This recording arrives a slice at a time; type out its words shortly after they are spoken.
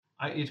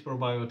I eat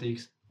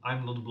probiotics,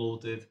 I'm not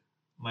bloated,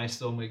 my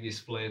stomach is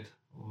flat,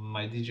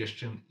 my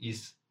digestion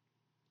is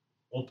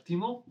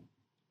optimal.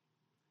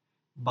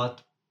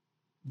 But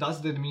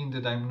does that mean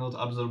that I'm not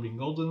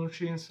absorbing all the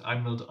nutrients?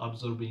 I'm not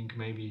absorbing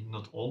maybe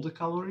not all the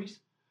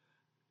calories?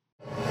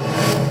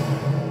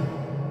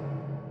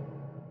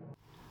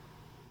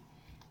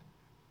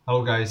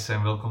 Hello guys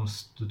and welcome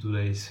to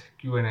today's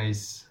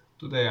Q&As.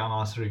 Today I'm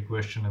answering a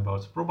question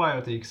about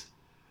probiotics,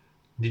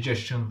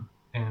 digestion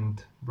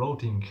and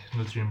bloating,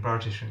 nutrient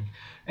partitioning.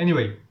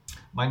 Anyway,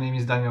 my name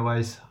is Daniel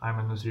Weiss. I'm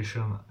a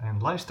nutrition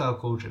and lifestyle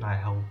coach and I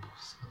help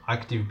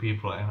active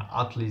people and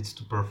athletes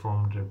to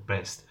perform their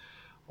best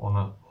on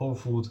a whole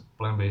food,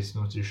 plant-based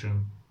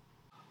nutrition.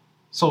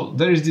 So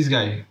there is this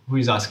guy who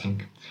is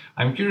asking,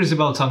 I'm curious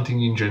about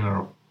something in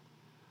general.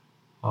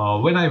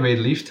 When I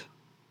weightlift,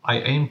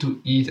 I aim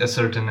to eat a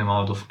certain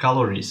amount of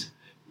calories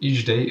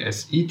each day,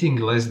 as eating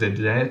less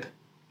than that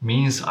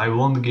means I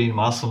won't gain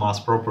muscle mass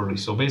properly.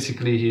 So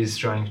basically he's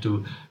trying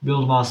to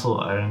build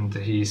muscle and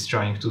he's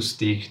trying to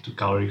stick to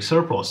caloric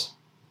surplus.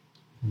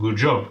 Good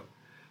job.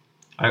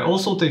 I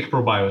also take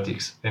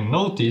probiotics and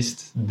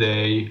noticed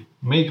they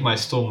make my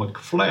stomach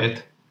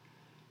flat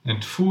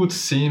and food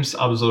seems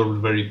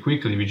absorbed very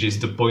quickly, which is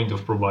the point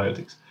of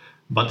probiotics.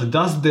 But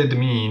does that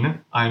mean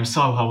I'm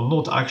somehow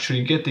not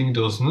actually getting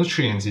those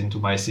nutrients into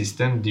my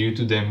system due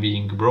to them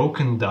being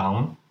broken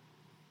down,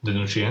 the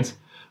nutrients,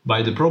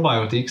 by the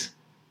probiotics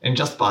and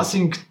just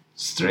passing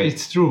straight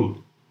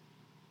through?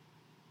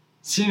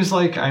 Seems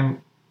like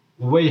I'm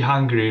way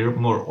hungrier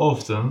more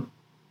often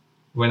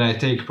when I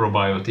take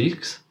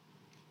probiotics,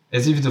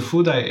 as if the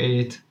food I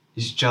ate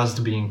is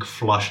just being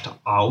flushed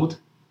out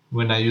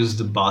when I use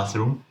the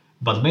bathroom,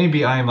 but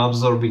maybe I'm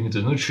absorbing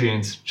the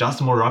nutrients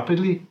just more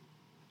rapidly.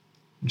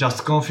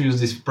 Just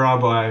confuse this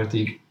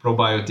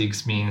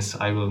probiotics means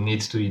I will need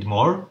to eat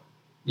more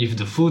if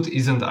the food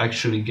isn't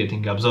actually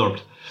getting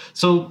absorbed.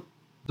 So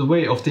the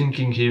way of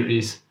thinking here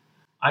is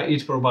I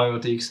eat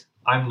probiotics,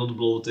 I'm not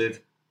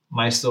bloated,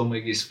 my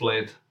stomach is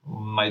flat,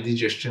 my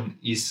digestion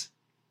is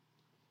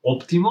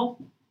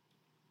optimal.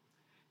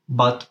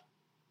 But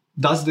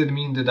does that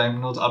mean that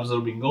I'm not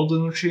absorbing all the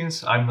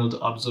nutrients? I'm not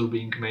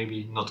absorbing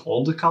maybe not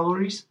all the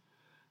calories?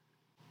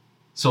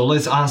 So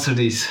let's answer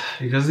this,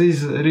 because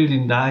this is a really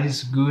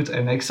nice, good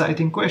and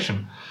exciting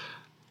question.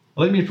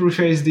 Let me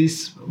preface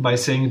this by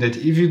saying that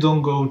if you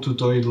don't go to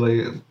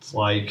toilet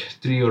like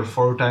 3 or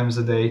 4 times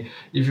a day,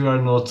 if you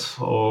are not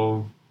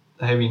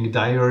having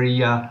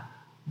diarrhea,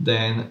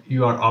 then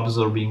you are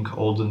absorbing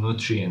all the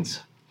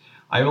nutrients.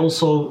 I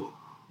also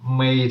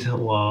made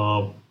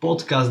a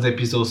podcast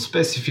episode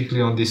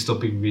specifically on this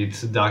topic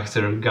with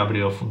Dr.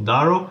 Gabriel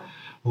Fundaro,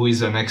 who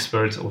is an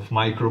expert of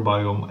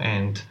microbiome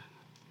and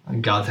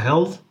gut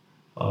health.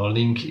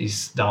 Link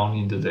is down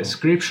in the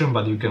description,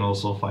 but you can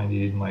also find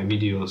it in my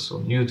videos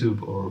on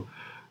YouTube or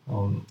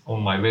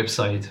on my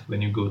website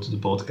when you go to the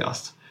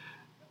podcast.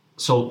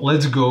 So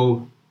let's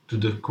go to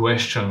the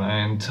question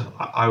and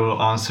I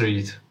will answer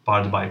it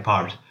part by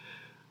part.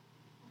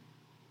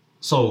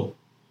 So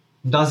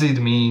does it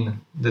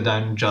mean that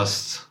I'm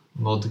just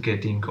not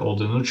getting all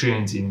the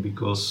nutrients in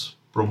because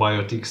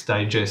probiotics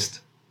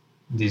digest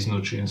these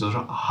nutrients? Or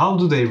how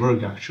do they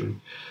work actually?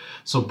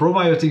 So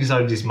probiotics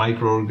are these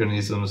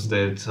microorganisms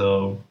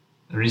that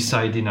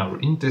reside in our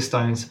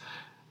intestines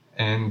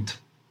and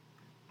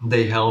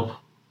they help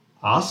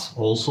us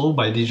also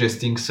by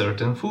digesting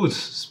certain foods,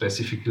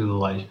 specifically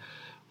like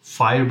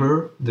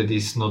fiber that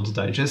is not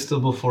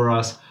digestible for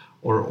us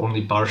or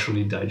only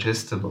partially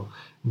digestible.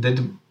 That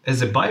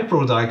as a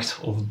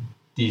byproduct of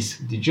this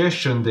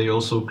digestion, they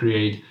also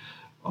create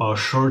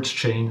short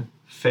chain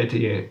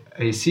fatty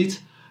acids,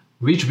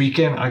 which we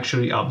can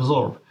actually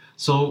absorb.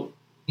 So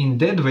in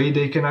that way,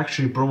 they can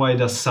actually provide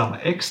us some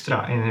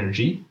extra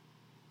energy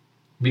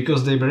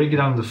because they break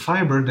down the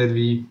fiber that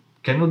we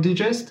cannot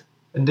digest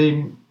and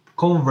they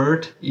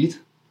convert it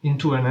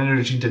into an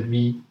energy that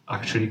we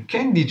actually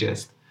can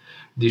digest,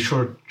 the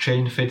short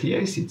chain fatty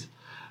acids.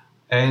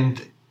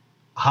 And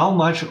how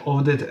much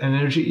of that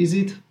energy is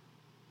it?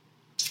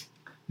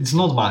 It's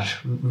not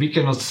much. We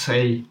cannot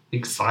say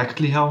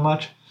exactly how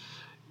much.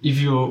 If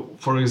you,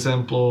 for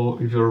example,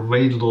 if your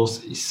weight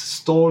loss is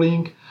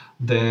stalling,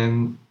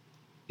 then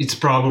it's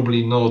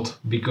probably not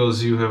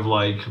because you have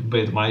like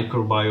bad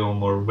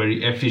microbiome or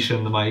very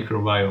efficient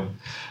microbiome.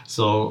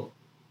 So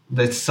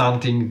that's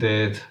something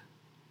that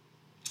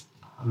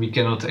we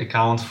cannot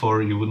account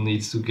for. You would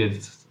need to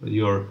get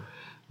your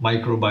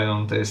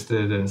microbiome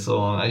tested and so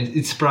on.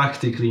 It's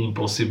practically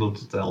impossible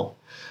to tell.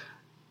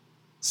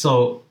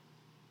 So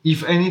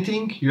if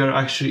anything, you are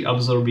actually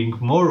absorbing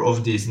more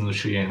of these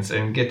nutrients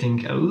and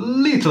getting a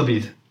little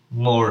bit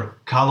more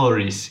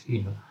calories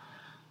in.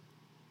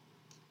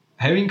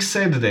 Having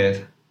said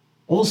that,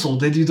 also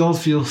that you don't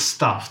feel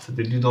stuffed,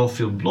 that you don't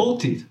feel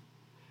bloated,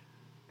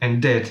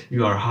 and that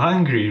you are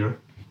hungrier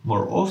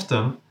more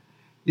often,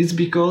 it's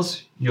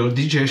because your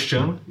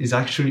digestion is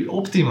actually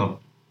optimal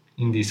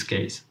in this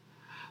case.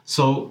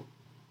 So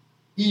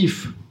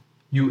if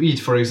you eat,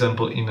 for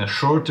example, in a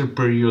shorter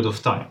period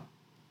of time,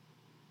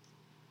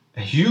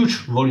 a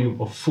huge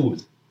volume of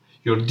food,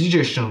 your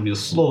digestion will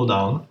slow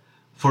down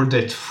for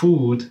that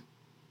food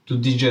to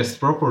digest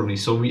properly,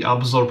 so we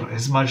absorb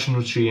as much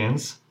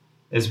nutrients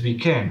as we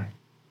can.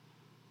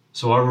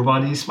 So our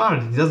body is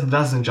smart. It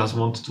doesn't just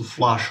want to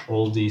flush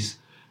all these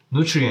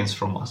nutrients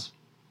from us.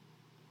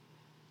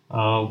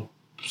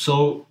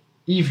 So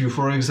if you,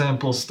 for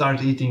example,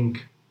 start eating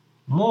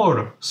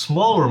more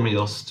smaller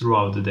meals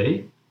throughout the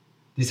day,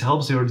 this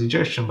helps your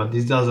digestion, but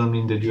this doesn't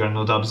mean that you are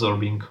not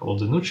absorbing all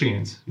the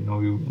nutrients.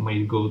 You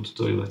may go to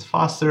the toilet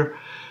faster,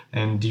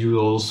 and you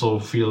also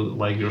feel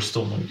like your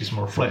stomach is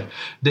more flat.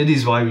 That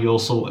is why we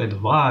also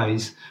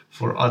advise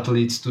for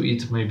athletes to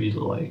eat maybe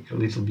like a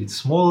little bit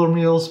smaller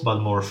meals,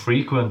 but more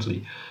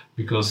frequently,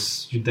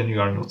 because then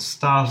you are not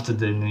stuffed,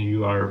 then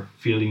you are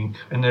feeling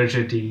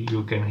energetic,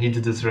 you can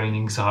hit the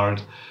trainings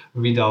hard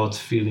without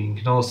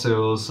feeling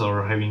nauseous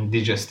or having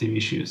digestive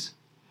issues.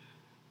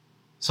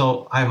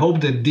 So I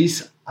hope that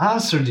this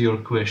answered your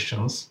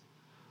questions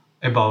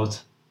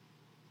about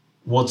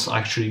what's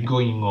actually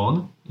going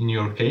on in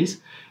your case.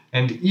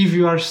 And if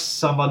you are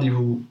somebody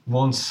who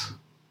wants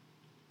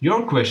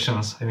your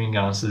questions having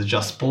answers,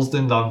 just post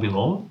them down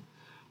below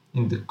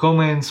in the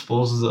comments,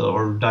 post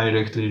or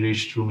directly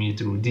reach to me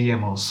through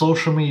DM on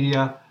social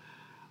media.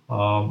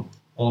 On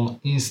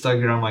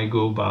Instagram, I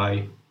go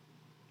by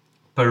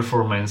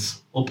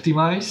Performance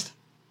Optimized.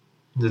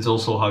 That's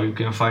also how you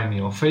can find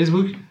me on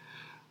Facebook.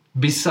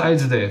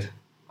 Besides that,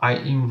 I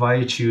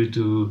invite you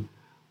to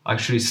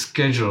actually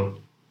schedule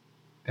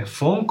a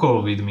phone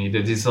call with me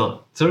that is a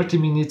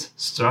 30-minute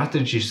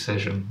strategy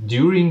session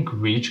during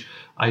which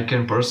I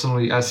can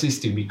personally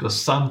assist you, because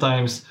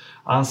sometimes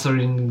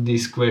answering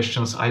these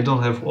questions I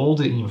don't have all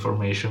the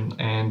information,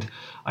 and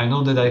I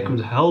know that I could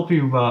help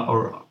you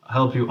or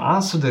help you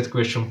answer that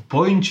question,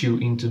 point you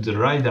into the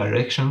right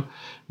direction,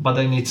 but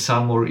I need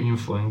some more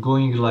info, and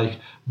going like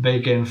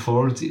back and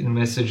forth in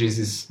messages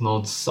is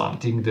not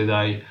something that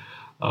I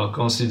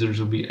consider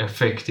to be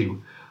effective.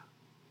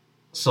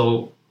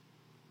 So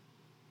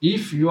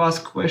if you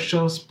ask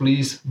questions,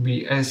 please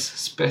be as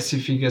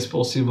specific as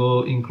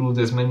possible, include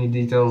as many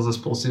details as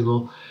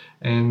possible,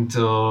 and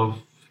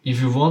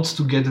if you want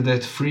to get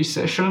that free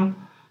session,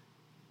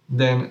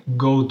 then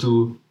go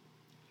to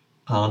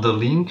the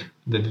link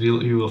that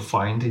you will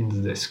find in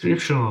the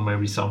description or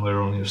maybe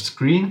somewhere on your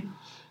screen,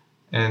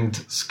 and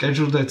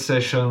schedule that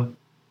session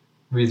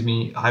with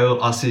me. I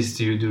will assist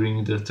you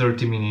during the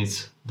 30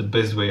 minutes the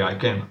best way I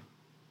can.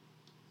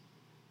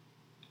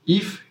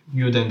 If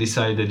you then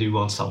decide that you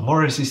want some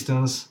more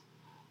assistance,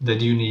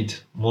 that you need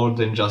more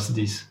than just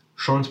this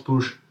short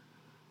push,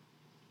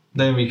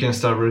 then we can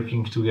start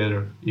working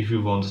together if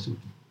you want to.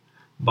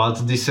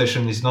 But this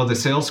session is not a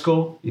sales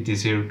call, it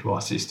is here to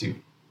assist you.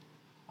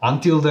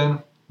 Until then,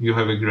 you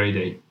have a great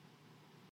day.